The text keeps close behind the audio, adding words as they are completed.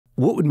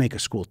what would make a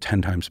school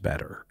 10 times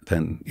better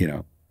than,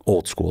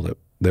 old school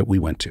that we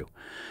went to?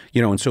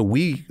 And so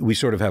we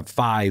sort of have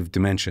 5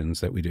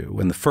 dimensions that we do.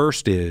 And the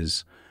first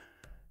is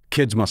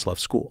kids must love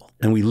school.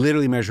 And we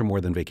literally measure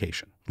more than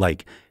vacation.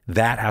 Like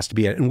that has to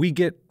be it. And we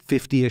get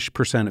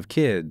 50-ish% of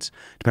kids,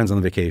 depends on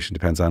the vacation,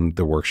 depends on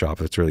the workshop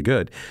if it's really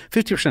good,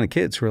 50% of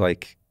kids who are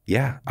like,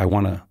 yeah, I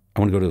want to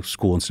go to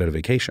school instead of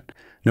vacation.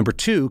 Number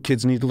 2,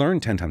 kids need to learn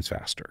 10 times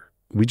faster.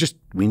 We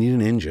need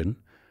an engine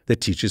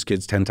that teaches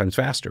kids 10 times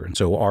faster. And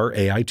so our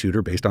AI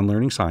tutor, based on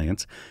learning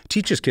science,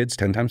 teaches kids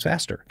 10 times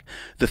faster.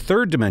 The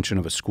third dimension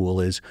of a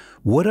school is,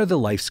 what are the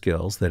life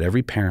skills that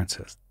every parent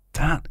says,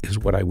 that is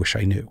what I wish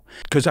I knew?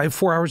 Because I have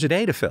 4 hours a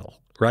day to fill,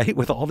 right?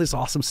 With all this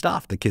awesome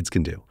stuff that kids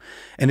can do.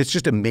 And it's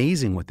just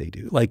amazing what they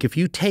do. Like if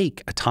you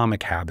take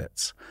Atomic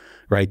Habits,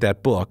 right,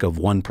 that book of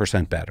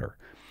 1% Better,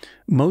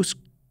 most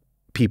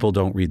people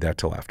don't read that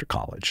till after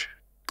college.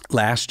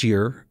 Last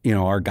year,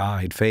 our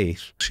guide,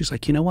 Faith, she's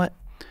like, you know what?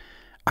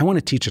 I want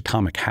to teach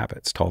Atomic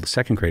Habits to all the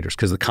second graders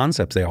because the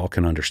concepts they all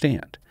can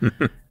understand.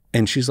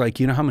 And she's like,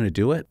 you know how I'm going to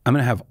do it? I'm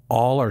going to have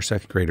all our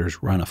second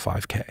graders run a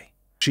 5K.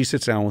 She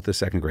sits down with the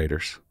second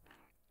graders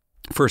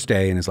first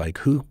day and is like,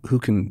 who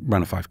can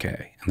run a 5K?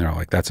 And they're all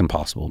like, that's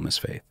impossible, Miss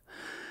Faith.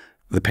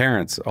 The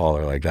parents all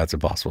are like, that's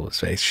impossible,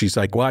 Miss Faith. She's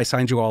like, well, I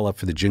signed you all up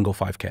for the Jingle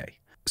 5K.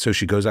 So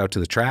she goes out to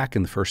the track,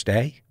 and the first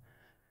day,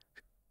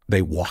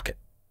 they walk it,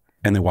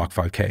 and they walk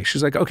 5K.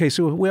 She's like, okay,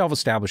 so we all have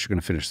established you're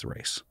going to finish the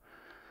race,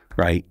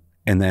 right?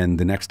 And then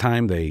the next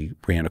time they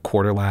ran a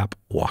quarter lap,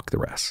 walk the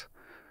rest.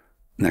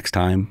 Next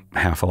time,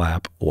 half a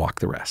lap, walk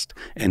the rest.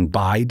 And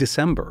by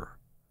December,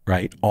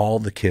 right, all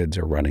the kids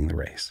are running the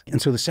race.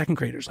 And so the second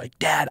grader's like,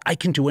 Dad, I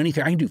can do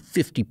anything. I can do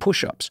 50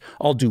 push-ups.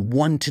 I'll do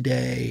 1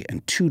 today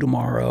and 2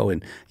 tomorrow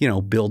and,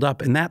 build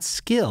up. And that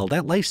skill,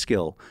 that life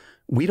skill,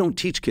 we don't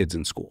teach kids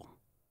in school.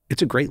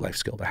 It's a great life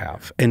skill to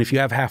have. And if you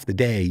have half the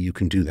day, you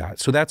can do that.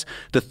 So that's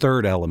the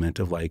third element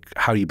of like,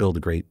 how do you build a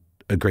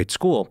great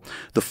school?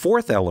 The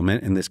fourth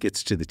element, and this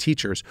gets to the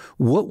teachers,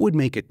 what would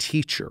make a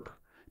teacher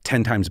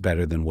 10 times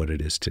better than what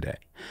it is today?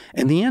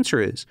 And the answer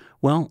is,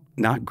 well,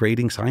 not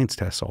grading science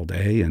tests all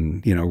day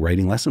and,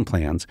 writing lesson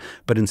plans,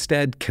 but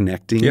instead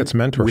connecting it's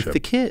mentorship with the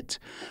kids.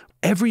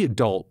 Every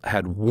adult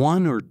had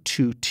 1 or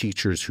 2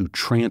 teachers who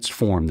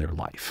transformed their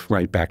life,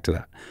 right? Back to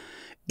that.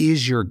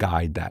 Is your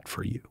guide that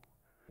for you?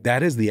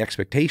 That is the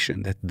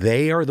expectation, that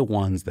they are the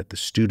ones that the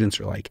students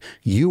are like,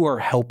 you are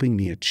helping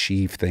me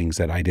achieve things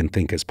that I didn't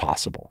think is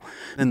possible.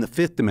 And the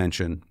 5th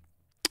dimension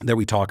that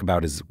we talk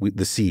about is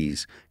the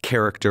C's: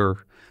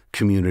 character,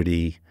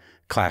 community,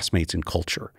 classmates, and culture.